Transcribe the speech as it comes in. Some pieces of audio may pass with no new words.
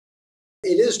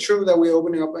It is true that we're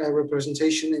opening up a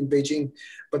representation in Beijing,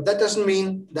 but that doesn't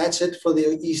mean that's it for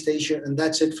the East Asia and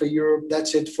that's it for Europe,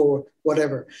 that's it for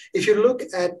whatever. If you look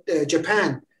at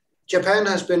Japan, Japan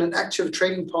has been an active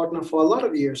trading partner for a lot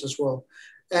of years as well.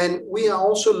 And we are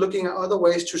also looking at other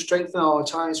ways to strengthen our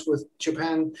ties with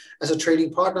Japan as a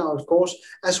trading partner, of course,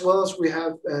 as well as we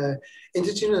have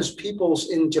indigenous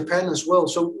peoples in Japan as well.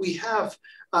 So we have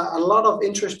a lot of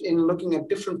interest in looking at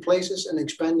different places and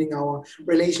expanding our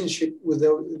relationship with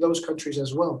those countries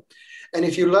as well. And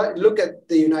if you look at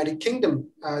the United Kingdom,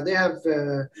 they have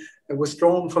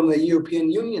withdrawn from the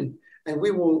European Union. And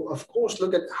we will, of course,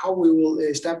 look at how we will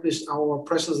establish our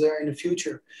presence there in the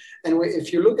future. And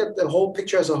if you look at the whole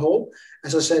picture as a whole,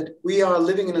 as I said, we are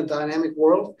living in a dynamic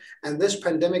world. And this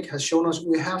pandemic has shown us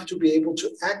we have to be able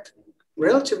to act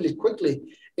relatively quickly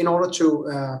in order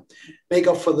to make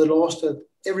up for the loss that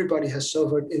everybody has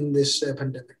suffered in this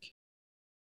pandemic.